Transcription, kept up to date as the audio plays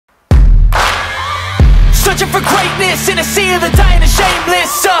for greatness in a sea of the dying and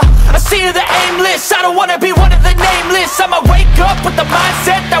shameless, a sea of the aimless. I don't wanna be one of the nameless. I'ma wake up with the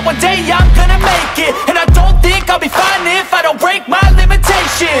mindset that one day I'm gonna make it, and I don't think I'll be fine if I don't break my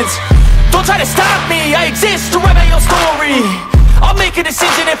limitations. Don't try to stop me, I exist to write my own story. I'll make a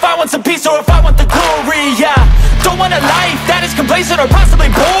decision if I want some peace or if I want the glory. Yeah, don't want a life that is complacent or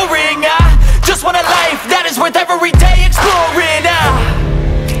possibly boring. I just want a life that is worth every day exploring.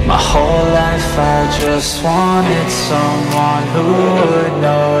 My whole life I just wanted someone who would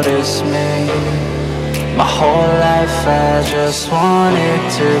notice me. My whole life I just wanted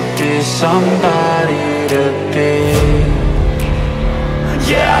to be somebody to be.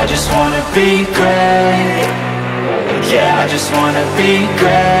 Yeah, I just wanna be great. Yeah, I just wanna be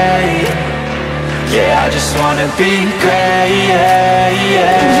great. Yeah, I just wanna be great. Yeah,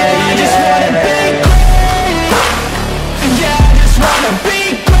 yeah, yeah, I just wanna be great. Yeah, I just wanna be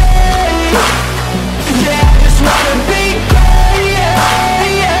great. Yeah, I just wanna be great. Yeah,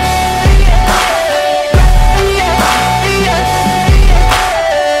 yeah, yeah, yeah, yeah, yeah.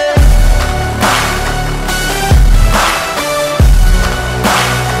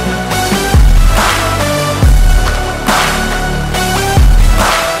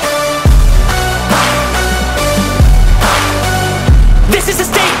 This is a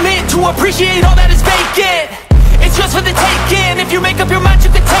statement to appreciate all that is vacant. It's just for the taking. If you make up your mind, you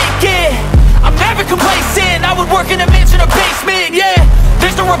can take it. I'm never complacent. I would work in a mansion or basement. Yeah,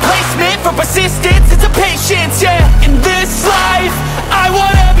 there's no replacement for persistence. It's a patience. Yeah, in this life I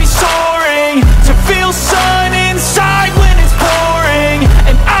wanna be soaring, to feel sun inside when it's pouring,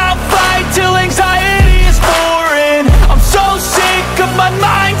 and I'll fight till anxiety is foreign. I'm so sick of my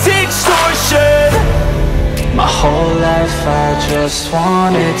mind's extortion. My whole life I just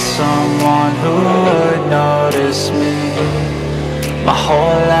wanted someone who would notice me. My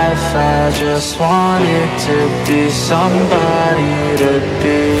whole life I just wanted to be somebody to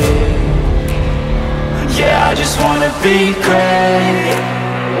be. Yeah, I just wanna be great.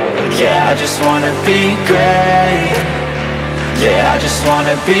 Yeah, I just wanna be great. Yeah, I just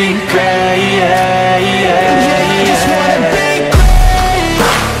wanna be great. Yeah, yeah, yeah, I just wanna be